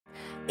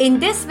In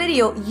this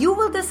video, you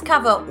will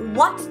discover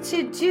what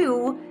to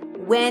do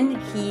when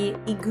he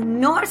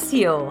ignores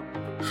you.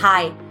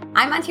 Hi,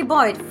 I'm Antje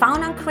Boyd,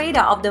 founder and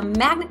creator of the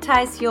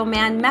Magnetize Your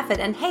Man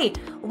method. And hey,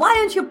 why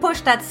don't you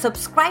push that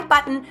subscribe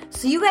button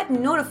so you get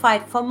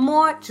notified for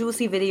more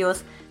juicy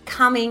videos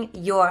coming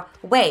your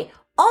way.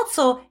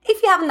 Also,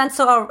 if you haven't done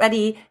so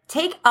already,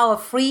 take our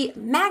free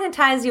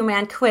Magnetize Your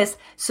Man quiz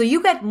so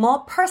you get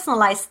more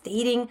personalized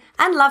dating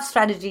and love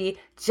strategy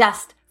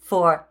just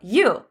for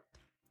you.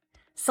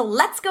 So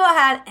let's go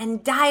ahead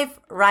and dive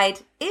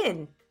right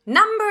in.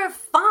 Number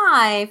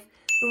 5,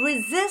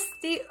 resist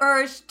the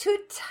urge to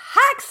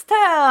text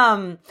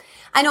him.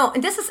 I know,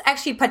 and this is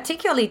actually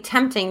particularly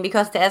tempting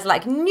because there's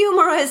like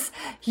numerous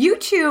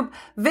YouTube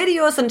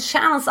videos and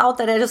channels out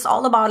there that is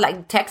all about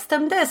like text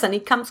him this and he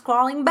comes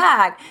crawling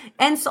back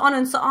and so on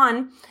and so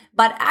on.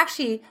 But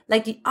actually,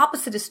 like the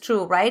opposite is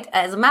true, right?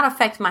 As a matter of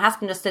fact, my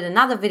husband just did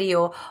another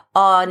video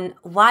on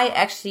why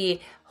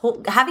actually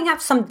having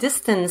some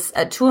distance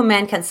to a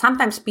man can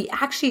sometimes be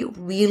actually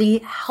really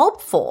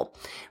helpful,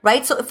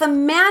 right? So if a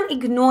man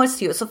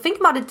ignores you, so think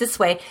about it this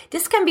way,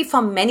 this can be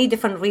for many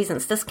different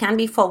reasons. This can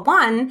be for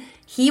one,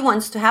 he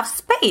wants to have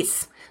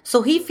space.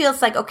 So he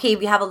feels like, okay,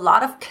 we have a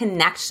lot of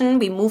connection,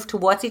 we move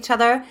towards each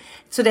other.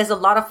 So there's a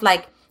lot of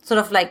sort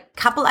of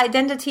couple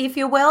identity, if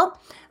you will.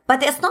 But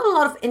there's not a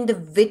lot of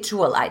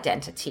individual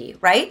identity,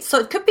 right? So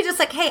it could be just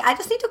like, hey, I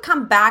just need to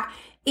come back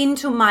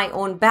into my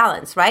own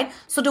balance, right?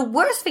 So the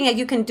worst thing that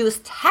you can do is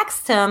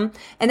text him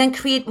and then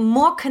create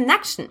more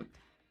connection,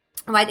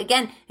 right?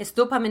 Again, his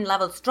dopamine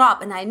levels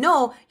drop. And I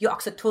know your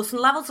oxytocin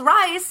levels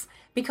rise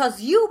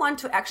because you want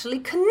to actually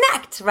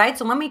connect, right?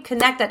 So when we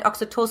connect, that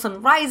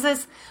oxytocin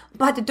rises,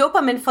 but the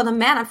dopamine for the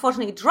man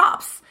unfortunately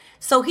drops.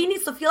 So he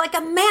needs to feel like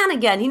a man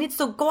again. He needs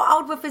to go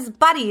out with his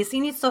buddies.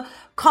 He needs to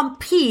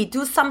compete,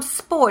 do some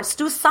sports,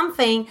 do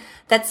something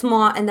that's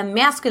more in the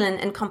masculine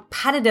and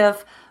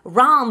competitive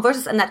realm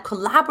versus in that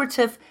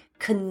collaborative,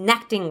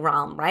 connecting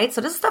realm, right?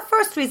 So this is the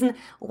first reason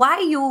why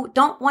you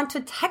don't want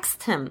to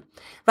text him,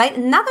 right?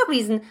 Another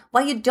reason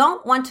why you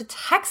don't want to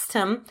text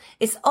him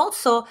is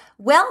also,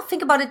 well,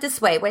 think about it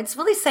this way, where it's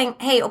really saying,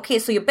 hey, okay,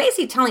 so you're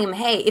basically telling him,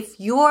 hey, if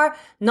you're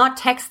not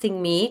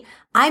texting me,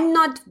 I'm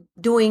not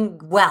doing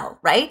well,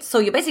 right? So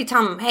you're basically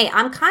telling him, hey,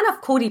 I'm kind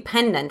of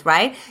codependent,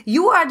 right?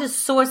 You are the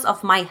source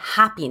of my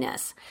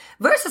happiness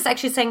versus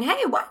actually saying,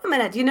 hey, wait a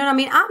minute, you know what I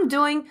mean? I'm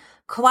doing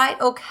quite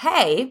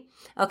okay.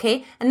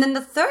 And then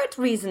the third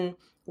reason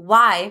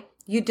why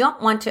you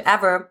don't want to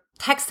ever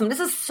text him, this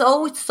is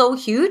so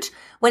huge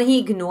when he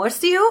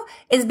ignores you,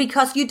 is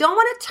because you don't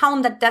want to tell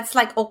him that that's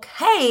like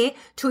okay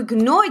to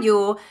ignore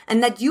you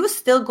and that you're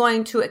still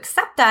going to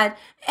accept that.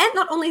 And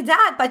not only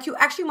that, but you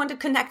actually want to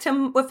connect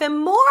him with him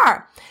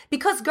more.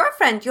 Because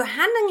girlfriend, you're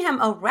handing him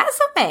a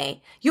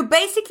resume. You're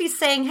basically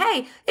saying,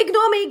 hey,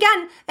 ignore me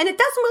again. And it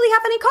doesn't really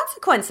have any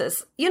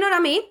consequences. You know what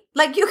I mean?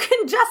 Like you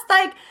can just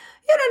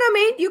you know what I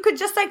mean? You could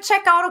just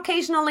check out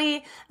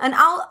occasionally and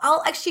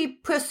I'll actually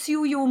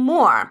pursue you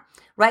more,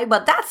 right?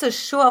 But that's a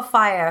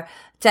surefire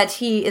that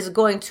he is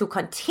going to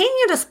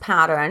continue this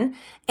pattern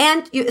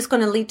and it's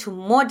going to lead to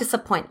more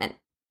disappointment.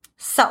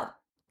 So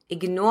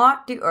ignore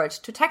the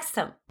urge to text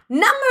him.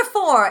 Number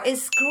 4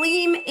 is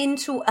scream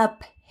into a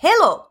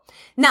pillow.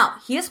 Now,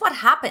 here's what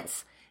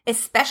happens.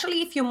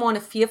 Especially if you're more in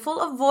a fearful,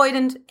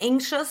 avoidant,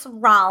 anxious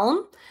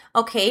realm,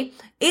 okay,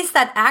 is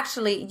that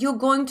actually you're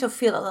going to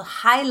feel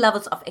high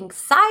levels of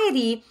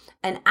anxiety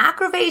and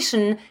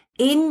aggravation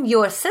in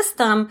your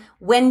system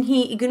when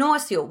he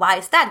ignores you. Why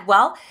is that?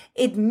 Well,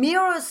 it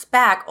mirrors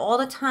back all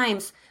the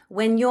times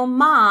when your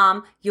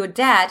mom, your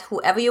dad,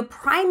 whoever your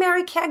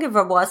primary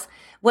caregiver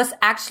was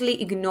actually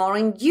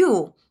ignoring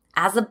you.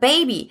 As a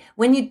baby,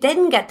 when you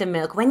didn't get the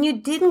milk, when you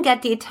didn't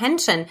get the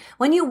attention,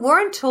 when you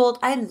weren't told,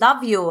 I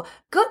love you,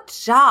 good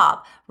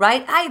job,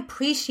 right? I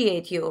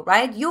appreciate you,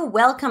 right? You're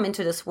welcome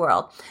into this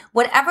world,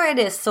 whatever it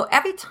is. So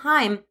every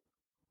time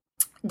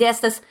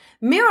there's this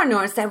mirror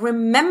neurons that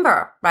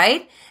remember,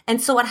 right?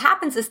 And so what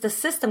happens is the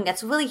system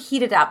gets really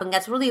heated up and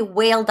gets really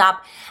whaled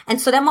up. And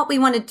so then what we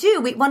want to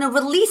do, we want to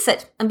release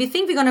it. And we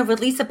think we're going to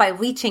release it by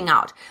reaching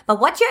out. But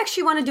what you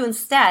actually want to do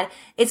instead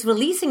is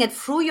releasing it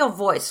through your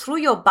voice, through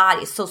your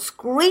body. So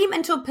scream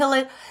into a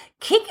pillow,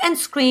 kick and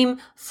scream,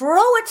 throw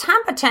a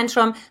temper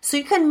tantrum so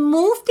you can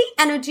move the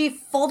energy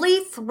fully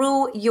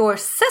through your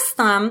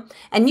system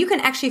and you can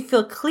actually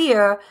feel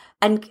clear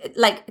and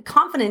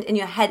confident in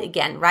your head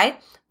again,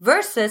 right?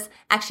 Versus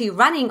actually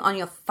running on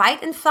your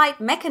fight and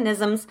flight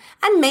mechanisms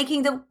and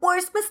making the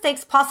worst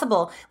mistakes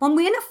possible. When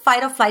we're in a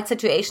fight or flight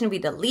situation, we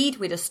delete,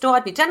 we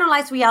distort, we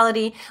generalize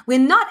reality. We're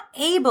not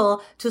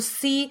able to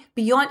see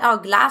beyond our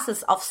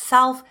glasses of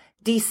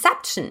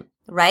self-deception,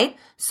 right?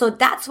 So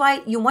that's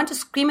why you want to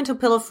scream into a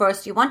pillow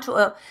first. You want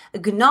to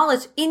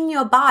acknowledge in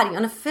your body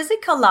on a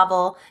physical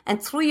level and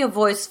through your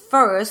voice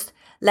first,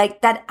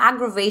 like that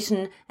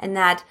aggravation and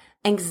that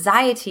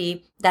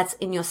anxiety that's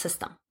in your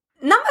system.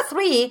 Number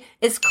 3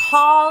 is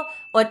call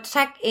or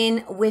check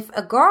in with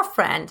a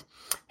girlfriend.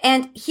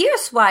 And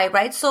here's why,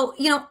 right? So,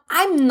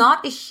 I'm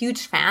not a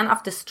huge fan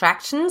of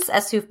distractions,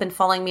 as you've been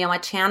following me on my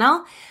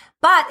channel.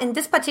 But in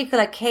this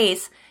particular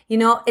case,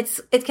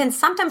 it can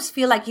sometimes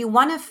feel like you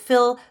want to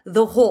fill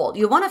the hole.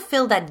 You want to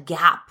fill that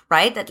gap,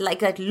 right?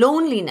 That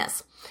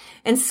loneliness.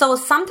 And so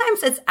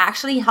sometimes it's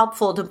actually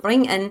helpful to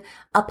bring in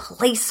a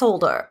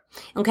placeholder.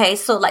 Okay.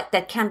 So like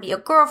that can be a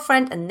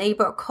girlfriend, a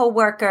neighbor, a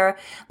coworker,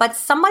 but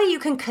somebody you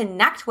can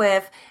connect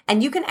with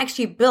and you can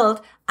actually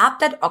build up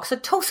that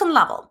oxytocin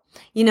level,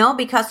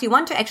 because you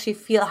want to actually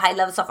feel high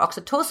levels of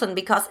oxytocin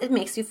because it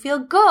makes you feel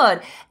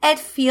good. It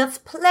feels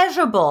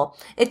pleasurable.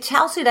 It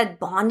tells you that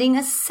bonding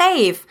is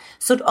safe.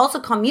 So it also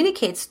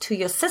communicates to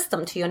your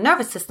system, to your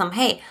nervous system,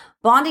 hey,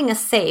 bonding is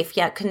safe.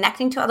 Yeah,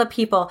 connecting to other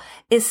people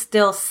is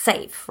still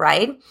safe,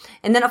 right?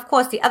 And then, of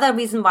course, the other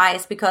reason why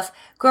is because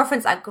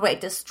girlfriends are great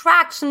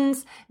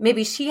distractions.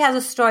 Maybe she has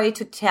a story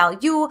to tell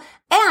you.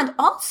 And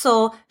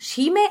also,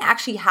 she may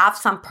actually have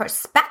some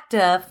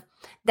perspective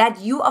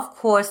that you, of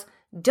course,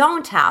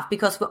 don't have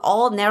because we're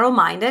all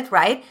narrow-minded,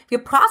 right? We're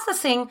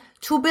processing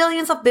 2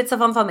 billion of bits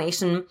of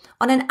information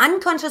on an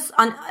unconscious,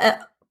 2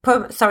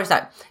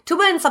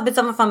 billion of bits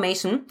of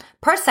information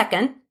per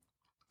second,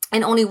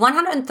 and only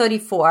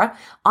 134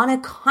 on a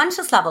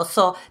conscious level.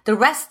 So the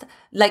rest,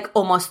 like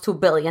almost 2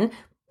 billion,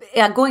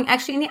 are going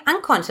actually in the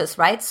unconscious,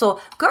 right? So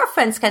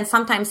girlfriends can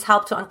sometimes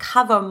help to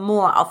uncover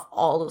more of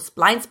all those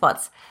blind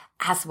spots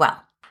as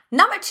well.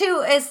 Number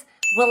 2 is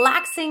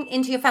relaxing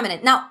into your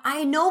feminine. Now,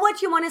 I know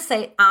what you want to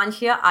say,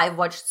 Antje. I've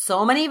watched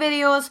so many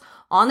videos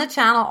on the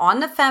channel on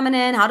the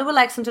feminine, how to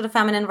relax into the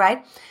feminine,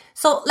 right?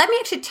 So let me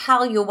actually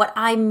tell you what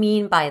I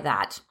mean by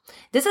that.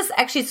 This is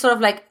actually sort of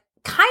like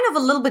kind of a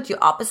little bit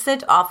the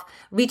opposite of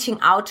reaching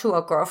out to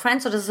a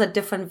girlfriend. So this is a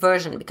different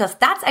version because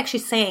that's actually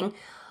saying,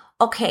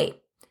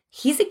 okay,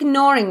 he's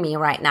ignoring me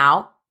right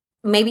now.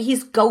 Maybe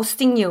he's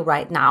ghosting you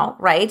right now,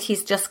 right?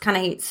 He's just kind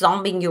of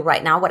zombieing you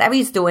right now, whatever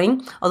he's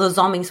doing, although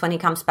zombie's when he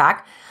comes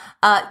back.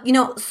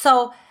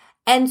 So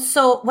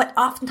what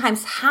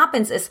oftentimes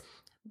happens is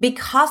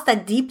because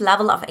that deep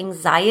level of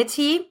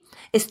anxiety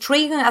is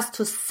triggering us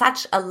to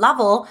such a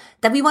level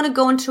that we want to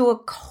go into a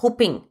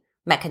coping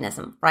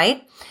mechanism,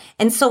 right?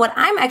 And so what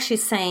I'm actually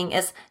saying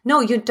is,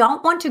 no, you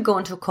don't want to go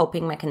into a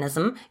coping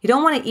mechanism. You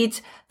don't want to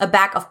eat a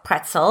bag of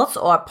pretzels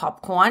or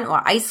popcorn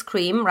or ice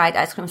cream, right?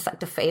 Ice cream is like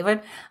the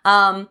favorite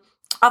of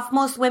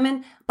most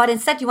women. But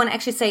instead you want to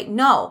actually say,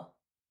 no,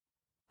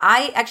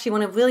 I actually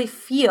want to really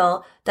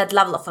feel that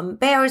level of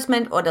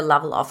embarrassment or the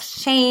level of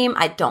shame.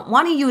 I don't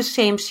want to use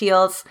shame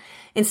shields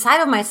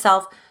inside of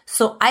myself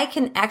so I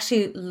can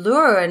actually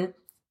learn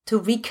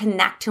to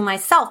reconnect to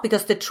myself.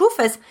 Because the truth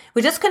is,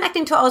 we're just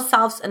connecting to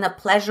ourselves in the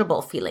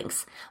pleasurable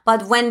feelings.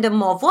 But when the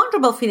more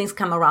vulnerable feelings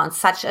come around,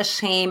 such as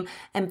shame,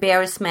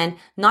 embarrassment,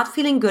 not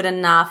feeling good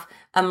enough,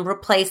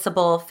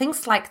 replaceable,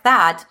 things like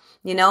that,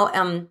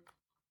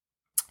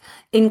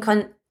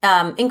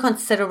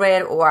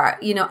 inconsiderate or,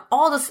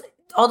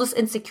 all those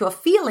insecure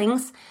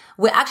feelings,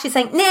 we're actually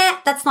saying, nah,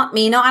 that's not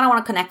me. No, I don't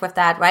want to connect with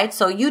that, right?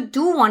 So you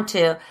do want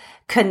to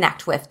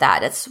connect with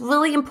that. It's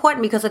really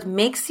important because it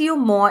makes you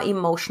more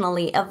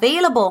emotionally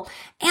available.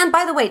 And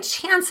by the way,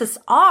 chances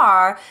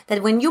are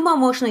that when you're more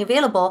emotionally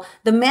available,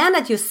 the man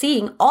that you're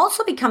seeing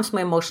also becomes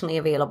more emotionally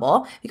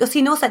available because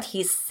he knows that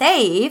he's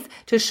safe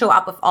to show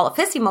up with all of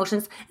his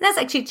emotions. And there's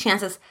actually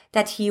chances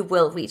that he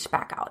will reach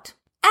back out.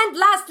 And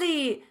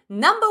lastly,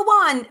 number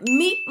 1,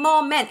 meet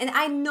more men. And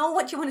I know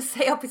what you want to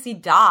say, obviously,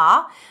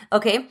 duh.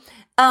 Okay.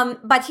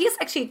 But here's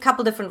actually a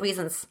couple different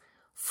reasons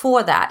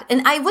for that.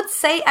 And I would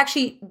say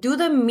actually do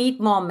the meet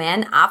more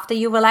men after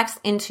you relax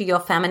into your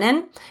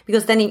feminine,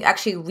 because then you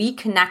actually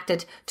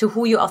reconnected to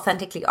who you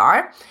authentically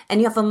are.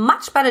 And you have a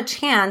much better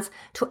chance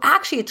to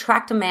actually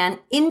attract a man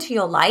into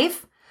your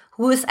life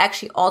who is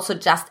actually also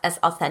just as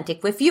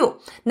authentic with you.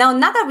 Now,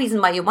 another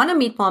reason why you want to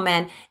meet more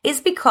men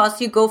is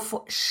because you go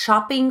for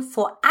shopping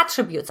for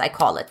attributes, I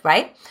call it,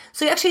 right?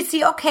 So you actually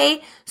see,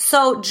 okay,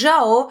 so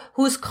Joe,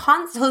 who's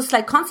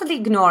like constantly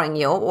ignoring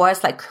you or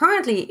is like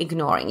currently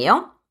ignoring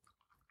you,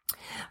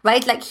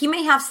 right? Like he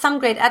may have some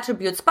great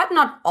attributes, but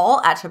not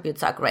all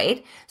attributes are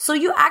great. So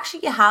you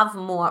actually have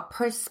more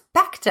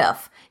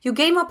perspective. You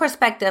gain more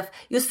perspective.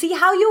 You see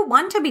how you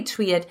want to be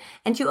treated,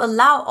 and you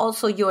allow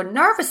also your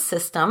nervous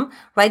system,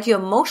 right? Your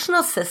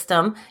emotional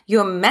system,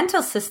 your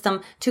mental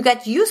system to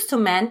get used to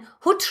men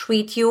who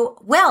treat you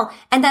well.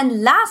 And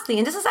then lastly,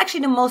 and this is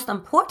actually the most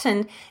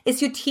important,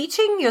 is you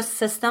teaching your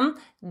system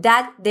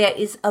that there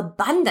is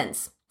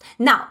abundance.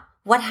 Now,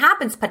 what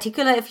happens,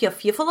 particularly if you're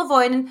fearful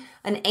avoidant,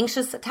 an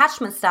anxious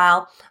attachment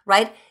style,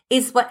 right,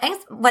 is what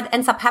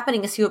ends up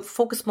happening is you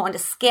focus more on the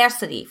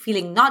scarcity,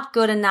 feeling not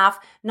good enough,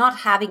 not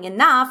having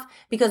enough,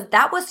 because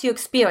that was your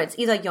experience.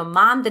 Either your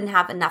mom didn't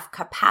have enough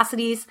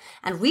capacities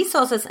and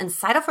resources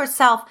inside of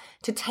herself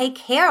to take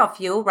care of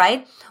you,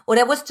 right? Or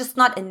there was just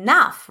not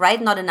enough,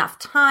 right? Not enough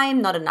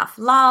time, not enough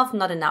love,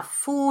 not enough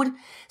food.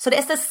 So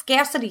there's this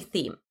scarcity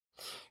theme.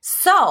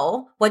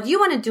 So what you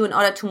want to do in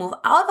order to move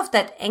out of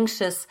that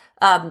anxious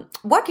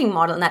working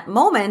model in that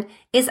moment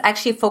is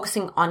actually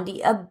focusing on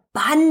the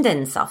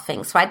abundance of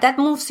things, right? That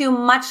moves you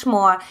much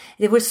more,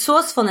 the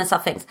resourcefulness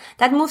of things,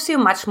 that moves you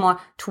much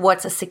more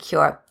towards a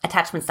secure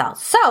attachment style.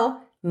 So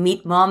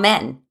meet more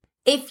men.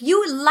 If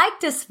you like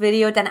this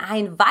video, then I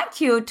invite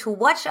you to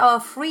watch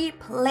our free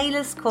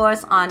playlist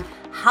course on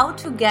how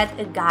to get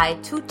a guy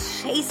to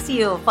chase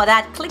you. For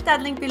that, click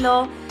that link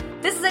below.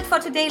 This is it for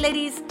today,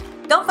 ladies.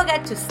 Don't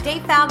forget to stay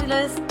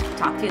fabulous.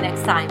 Talk to you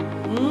next time.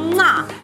 Mwah!